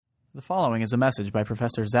The following is a message by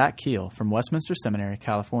Professor Zach Keel from Westminster Seminary,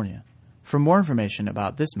 California. For more information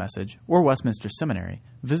about this message or Westminster Seminary,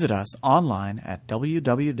 visit us online at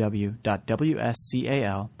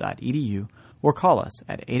www.wscal.edu or call us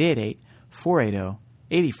at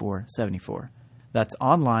 888-480-8474. That's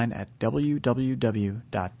online at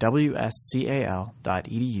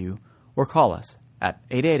www.wscal.edu or call us at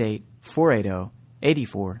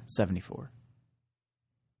 888-480-8474.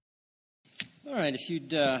 All right, if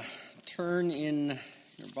you'd turn in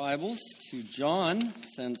your Bibles to John,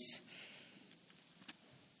 since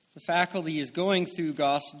the faculty is going through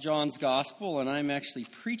John's Gospel, and I'm actually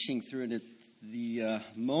preaching through it at the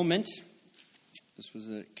moment. This was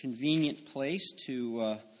a convenient place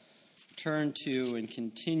to turn to and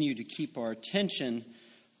continue to keep our attention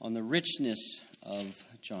on the richness of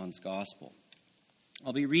John's Gospel.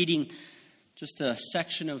 I'll be reading just a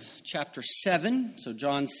section of chapter 7, so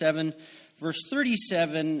John 7, verse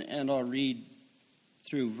 37, and I'll read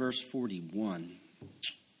through verse 41.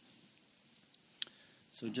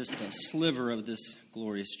 So just a sliver of this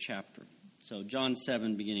glorious chapter. So John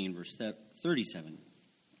 7, beginning in verse 37.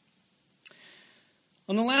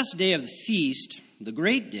 On the last day of the feast, the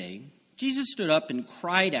great day, Jesus stood up and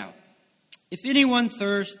cried out, "If anyone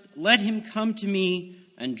thirst, let him come to me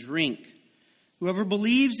and drink. Whoever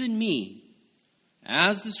believes in me,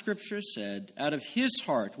 as the Scripture said, out of his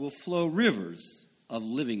heart will flow rivers of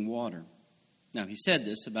living water." Now he said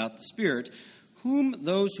this about the Spirit, whom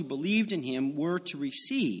those who believed in him were to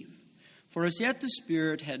receive. For as yet the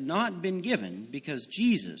Spirit had not been given, because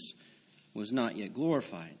Jesus was not yet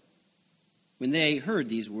glorified. When they heard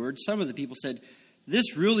these words, some of the people said,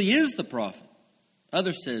 "This really is the prophet."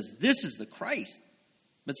 Others says, "This is the Christ."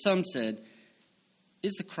 But some said,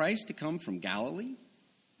 "Is the Christ to come from Galilee?"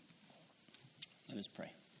 Let us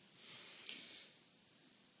pray.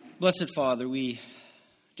 Blessed Father, we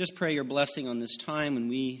just pray your blessing on this time when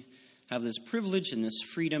we have this privilege and this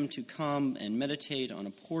freedom to come and meditate on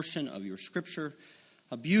a portion of your Scripture,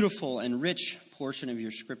 a beautiful and rich portion of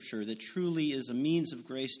your Scripture that truly is a means of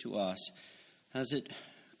grace to us as it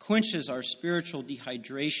quenches our spiritual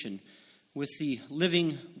dehydration with the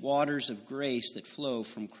living waters of grace that flow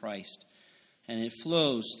from Christ, and it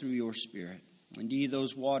flows through your Spirit. Indeed,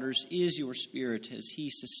 those waters is your Spirit as he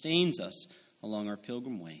sustains us along our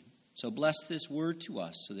pilgrim way. So bless this word to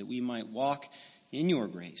us so that we might walk in your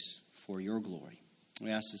grace for your glory. We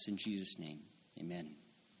ask this in Jesus' name. Amen.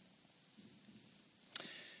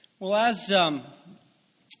 Well, as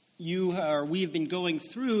we have been going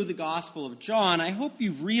through the Gospel of John, I hope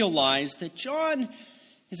you've realized that John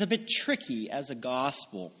is a bit tricky as a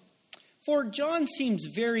gospel. For John seems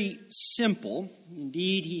very simple.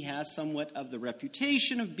 Indeed, he has somewhat of the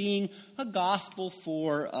reputation of being a gospel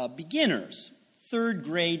for beginners, third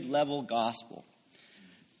grade level gospel.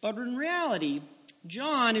 But in reality,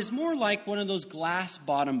 John is more like one of those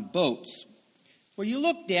glass-bottom boats, where you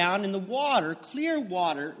look down and the water, clear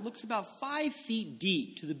water, looks about 5 feet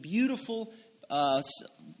deep to the beautiful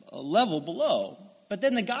level below. But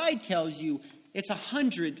then the guide tells you it's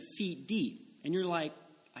 100 feet deep. And you're like,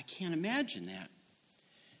 I can't imagine that.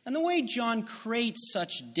 And the way John creates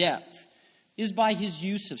such depth is by his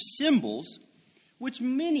use of symbols, which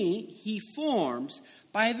many he forms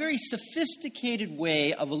by a very sophisticated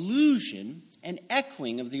way of allusion and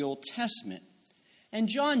echoing of the Old Testament. And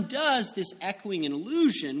John does this echoing and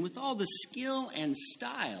allusion with all the skill and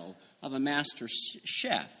style of a master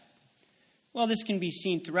chef. Well, this can be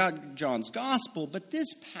seen throughout John's Gospel, but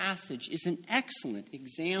this passage is an excellent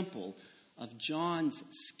example of John's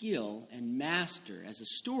skill and master as a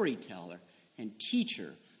storyteller and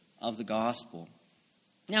teacher of the gospel.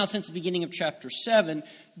 Now, since the beginning of chapter 7,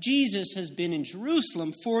 Jesus has been in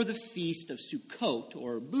Jerusalem for the feast of Sukkot,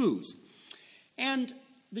 or Booths. And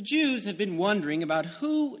the Jews have been wondering about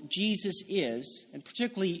who Jesus is, and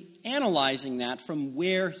particularly analyzing that from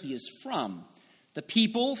where he is from. The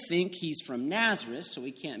people think he's from Nazareth, so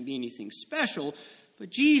he can't be anything special. But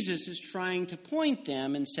Jesus is trying to point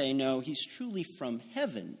them and say, no, he's truly from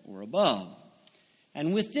heaven or above.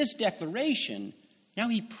 And with this declaration, now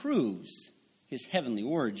he proves his heavenly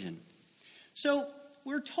origin. So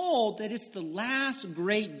we're told that it's the last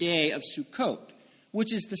great day of Sukkot,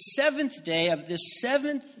 which is the seventh day of this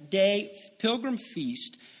seventh-day pilgrim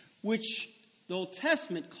feast, which the Old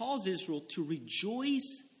Testament calls Israel to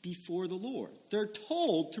rejoice before the Lord. They're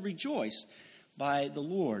told to rejoice by the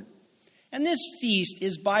Lord. And this feast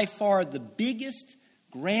is by far the biggest,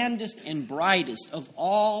 grandest, and brightest of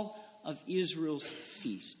all of Israel's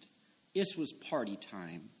feast. This was party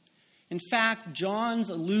time. In fact, John's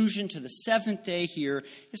allusion to the seventh day here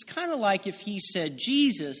is kind of like if he said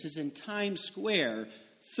Jesus is in Times Square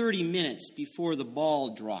 30 minutes before the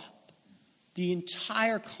ball drop. The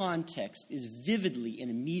entire context is vividly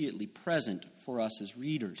and immediately present for us as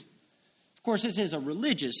readers. Of course, this is a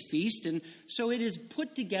religious feast, and so it is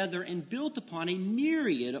put together and built upon a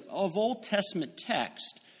myriad of Old Testament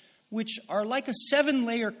texts, which are like a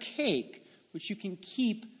 7-layer cake, which you can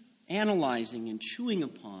keep analyzing and chewing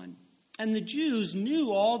upon. And the Jews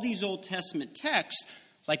knew all these Old Testament texts,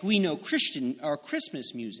 like we know Christian or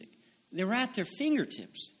Christmas music. They were at their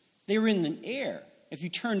fingertips. They were in the air. If you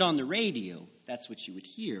turned on the radio, that's what you would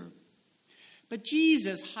hear. But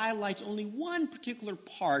Jesus highlights only one particular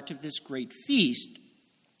part of this great feast,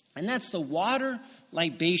 and that's the water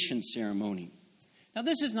libation ceremony. Now,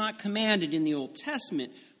 this is not commanded in the Old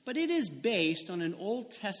Testament, but it is based on an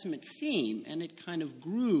Old Testament theme, and it kind of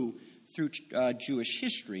grew through Jewish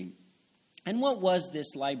history. And what was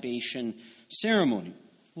this libation ceremony?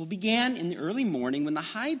 Well, it began in the early morning when the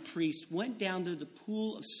high priest went down to the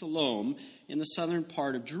pool of Siloam in the southern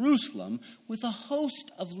part of Jerusalem with a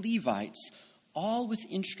host of Levites, all with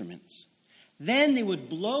instruments. Then they would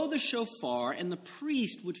blow the shofar, and the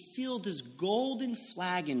priest would fill this golden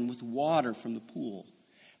flagon with water from the pool.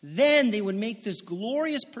 Then they would make this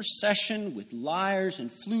glorious procession with lyres and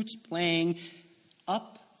flutes playing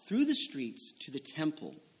up through the streets to the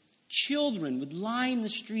temple. Children would line the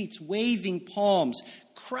streets waving palms.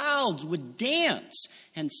 Crowds would dance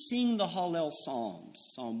and sing the Hallel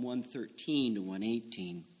Psalms, Psalm 113 to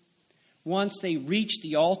 118. Once they reached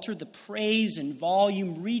the altar, the praise and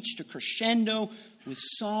volume reached a crescendo with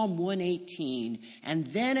Psalm 118. And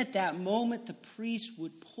then at that moment, the priest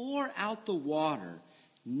would pour out the water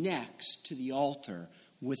next to the altar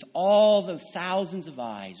with all the thousands of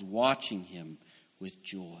eyes watching him with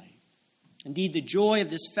joy. Indeed, the joy of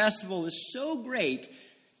this festival is so great,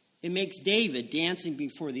 it makes David dancing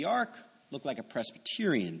before the ark look like a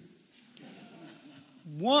Presbyterian.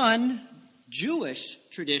 One Jewish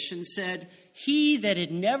tradition said, "He that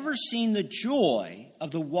had never seen the joy of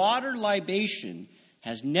the water libation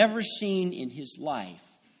has never seen in his life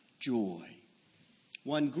joy."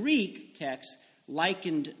 One Greek text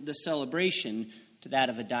likened the celebration to that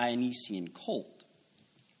of a Dionysian cult.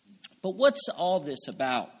 But what's all this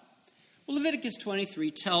about? Well, Leviticus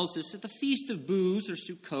 23 tells us that the Feast of Booths, or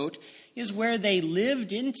Sukkot, is where they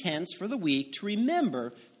lived in tents for the week to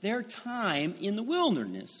remember their time in the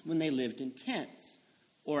wilderness when they lived in tents.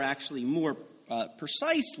 Or actually, more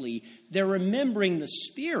precisely, they're remembering the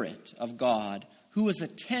Spirit of God who was a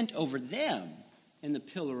tent over them in the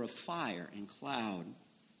pillar of fire and cloud.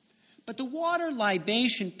 But the water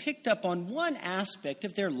libation picked up on one aspect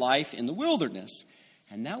of their life in the wilderness,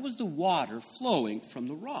 and that was the water flowing from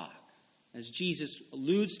the rock. As Jesus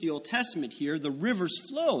alludes to the Old Testament here, the rivers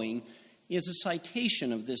flowing is a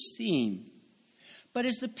citation of this theme. But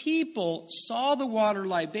as the people saw the water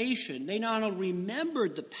libation, they not only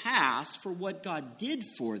remembered the past for what God did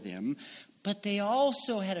for them, but they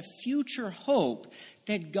also had a future hope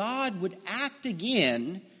that God would act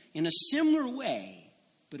again in a similar way,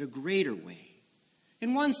 but a greater way.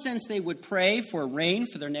 In one sense, they would pray for rain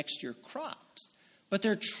for their next year's crops. But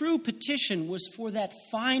their true petition was for that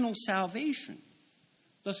final salvation.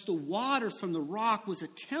 Thus, the water from the rock was a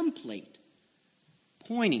template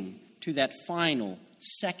pointing to that final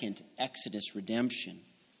second Exodus redemption,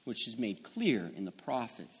 which is made clear in the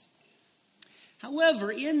prophets. However,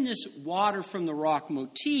 in this water from the rock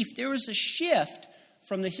motif, there was a shift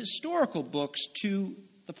from the historical books to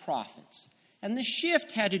the prophets. And the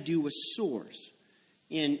shift had to do with source.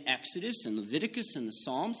 In Exodus and Leviticus and the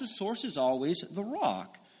Psalms, the source is always the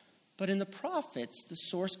rock. But in the prophets, the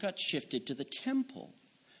source got shifted to the temple.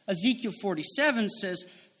 Ezekiel 47 says,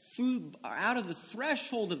 out of the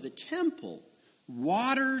threshold of the temple,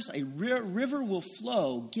 a river will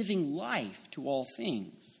flow, giving life to all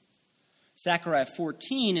things. Zechariah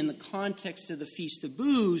 14, in the context of the Feast of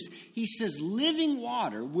Booths, he says, living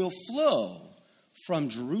water will flow from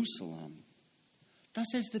Jerusalem.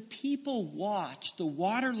 Thus, as the people watched the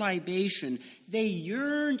water libation, they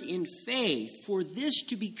yearned in faith for this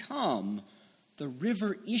to become the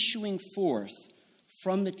river issuing forth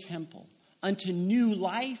from the temple unto new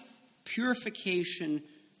life, purification,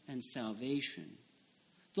 and salvation.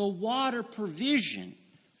 The water provision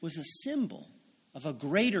was a symbol of a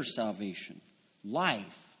greater salvation,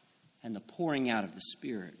 life, and the pouring out of the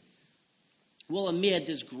Spirit. Well, amid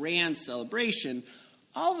this grand celebration,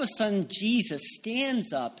 all of a sudden, Jesus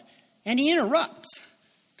stands up and he interrupts.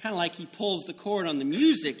 Kind of like he pulls the cord on the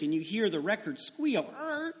music and you hear the record squeal.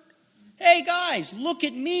 Hey guys, look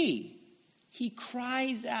at me. He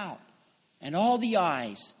cries out and all the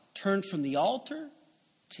eyes turn from the altar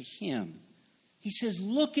to him. He says,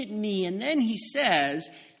 look at me. And then he says,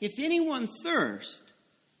 if anyone thirst,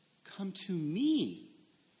 come to me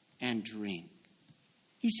and drink.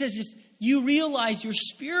 He says, if you realize your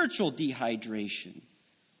spiritual dehydration,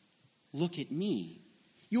 look at me.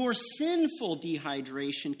 Your sinful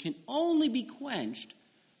dehydration can only be quenched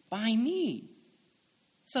by me.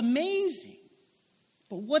 It's amazing.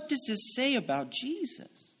 But what does this say about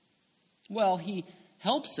Jesus? Well, he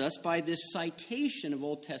helps us by this citation of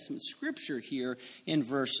Old Testament scripture here in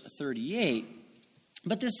verse 38.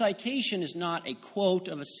 But this citation is not a quote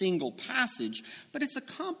of a single passage, but it's a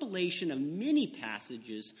compilation of many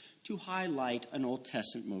passages to highlight an Old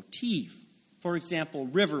Testament motif. For example,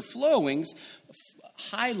 river flowings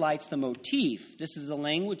highlights the motif. This is the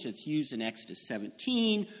language that's used in Exodus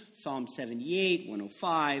 17, Psalm 78,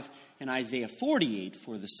 105, and Isaiah 48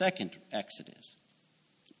 for the second Exodus.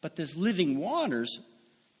 But this living waters,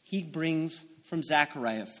 he brings from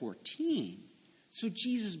Zechariah 14. So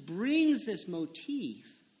Jesus brings this motif,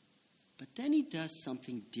 but then he does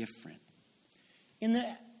something different. In the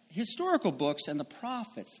historical books and the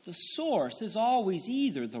prophets, the source is always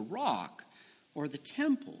either the rock or the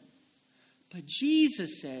temple. But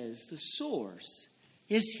Jesus says the source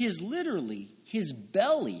is literally his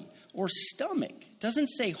belly or stomach. It doesn't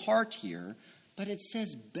say heart here, but it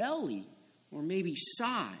says belly or maybe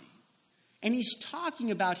side. And he's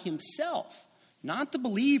talking about himself, not the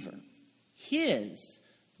believer. His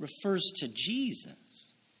refers to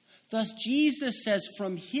Jesus. Thus, Jesus says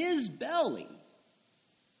from his belly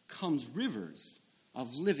comes rivers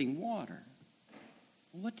of living water.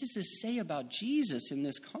 What does this say about Jesus in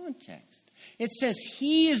this context? It says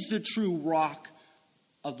he is the true rock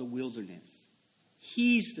of the wilderness.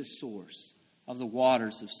 He's the source of the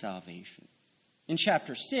waters of salvation. In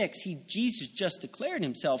chapter 6, Jesus just declared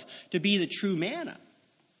himself to be the true manna.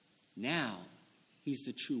 Now, he's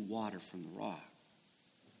the true water from the rock.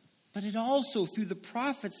 But it also, through the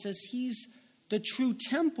prophets, says he's the true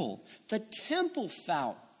temple, the temple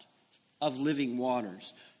fount of living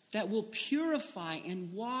waters that will purify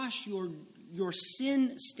and wash your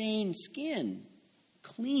sin-stained skin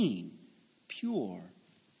clean, pure,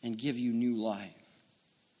 and give you new life.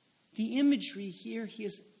 The imagery here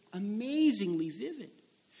is amazingly vivid.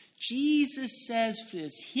 Jesus says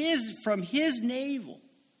from his navel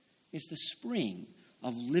is the spring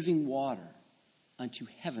of living water unto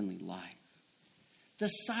heavenly life. The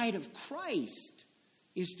side of Christ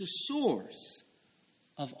is the source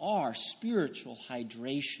of our spiritual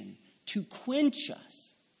hydration to quench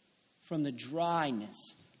us from the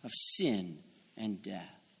dryness of sin and death.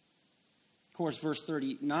 Of course, verse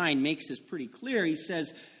 39 makes this pretty clear. He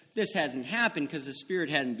says this hasn't happened because the Spirit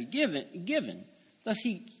hadn't been given. Thus,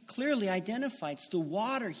 he clearly identifies the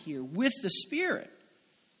water here with the Spirit.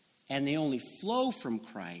 And they only flow from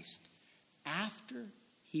Christ after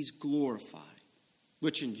he's glorified,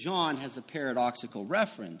 which in John has the paradoxical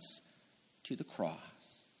reference to the cross.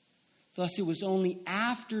 Thus, it was only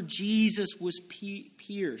after Jesus was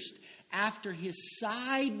pierced, after his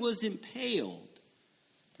side was impaled,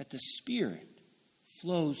 that the Spirit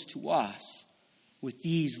flows to us with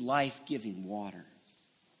these life-giving waters.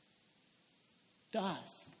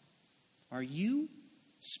 Thus, are you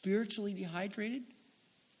spiritually dehydrated?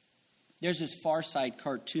 There's this Far Side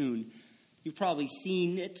cartoon. You've probably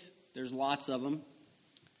seen it. There's lots of them.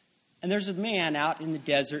 And there's a man out in the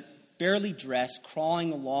desert, barely dressed,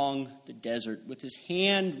 crawling along the desert with his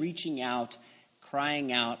hand reaching out,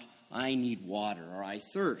 crying out, I need water, or I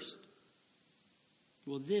thirst.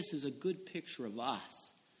 Well, this is a good picture of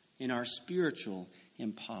us in our spiritual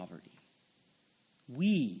impoverity.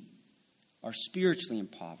 We are spiritually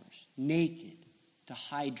impoverished, naked,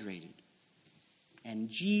 dehydrated. And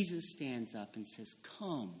Jesus stands up and says,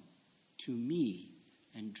 come to me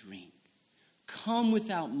and drink. Come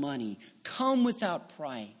without money, come without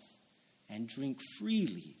price, and drink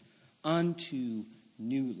freely unto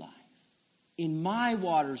new life. In my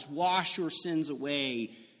waters, wash your sins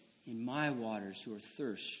away. In my waters, your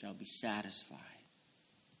thirst shall be satisfied.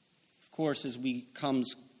 Of course, as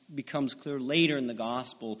becomes clear later in the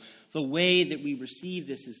gospel, the way that we receive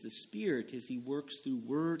this as the Spirit is he works through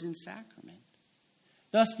word and sacrament.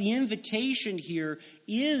 Thus, the invitation here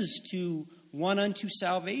is to one unto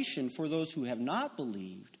salvation for those who have not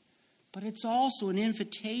believed, but it's also an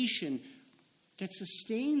invitation that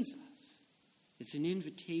sustains us. It's an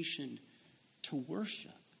invitation to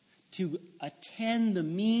worship, to attend the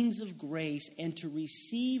means of grace, and to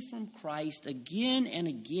receive from Christ again and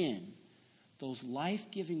again those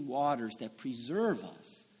life-giving waters that preserve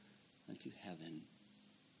us unto heaven.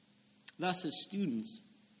 Thus, as students,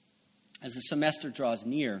 as the semester draws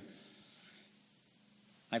near,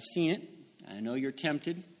 I've seen it I know you're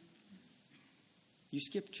tempted. You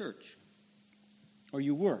skip church. Or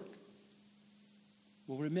you work.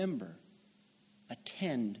 Well, remember,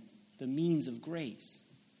 attend the means of grace.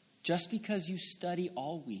 Just because you study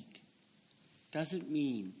all week doesn't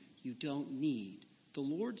mean you don't need the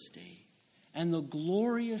Lord's Day and the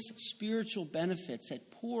glorious spiritual benefits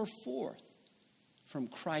that pour forth from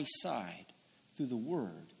Christ's side through the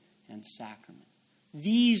Word and sacrament.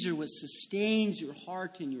 These are what sustains your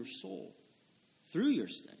heart and your soul through your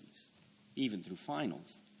studies, even through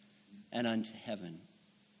finals, and unto heaven.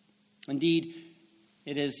 Indeed,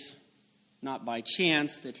 it is not by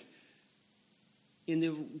chance that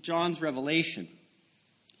in John's revelation,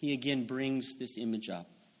 he again brings this image up.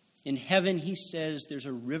 In heaven, he says, there's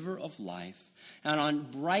a river of life, and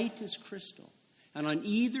on bright as crystal, and on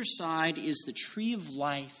either side is the tree of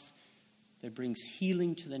life that brings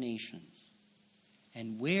healing to the nations.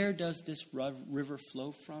 And where does this river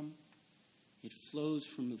flow from? It flows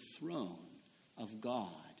from the throne of God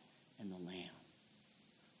and the Lamb.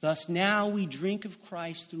 Thus now we drink of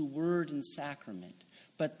Christ through word and sacrament,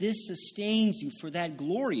 but this sustains you for that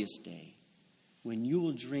glorious day when you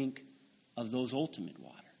will drink of those ultimate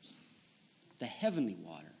waters, the heavenly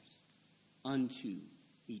waters, unto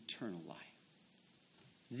eternal life.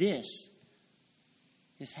 This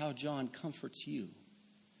is how John comforts you.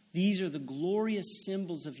 These are the glorious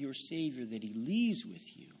symbols of your Savior that he leaves with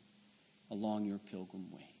you along your pilgrim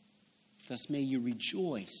way. Thus may you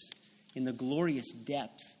rejoice in the glorious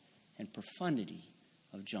depth and profundity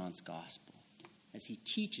of John's gospel as he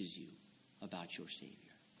teaches you about your Savior.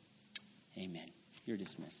 Amen. You're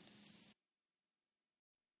dismissed.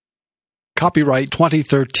 Copyright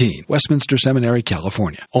 2013, Westminster Seminary,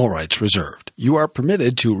 California. All rights reserved. You are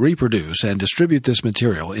permitted to reproduce and distribute this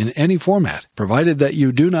material in any format, provided that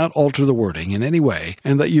you do not alter the wording in any way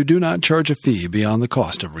and that you do not charge a fee beyond the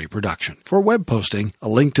cost of reproduction. For web posting, a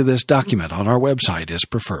link to this document on our website is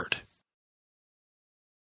preferred.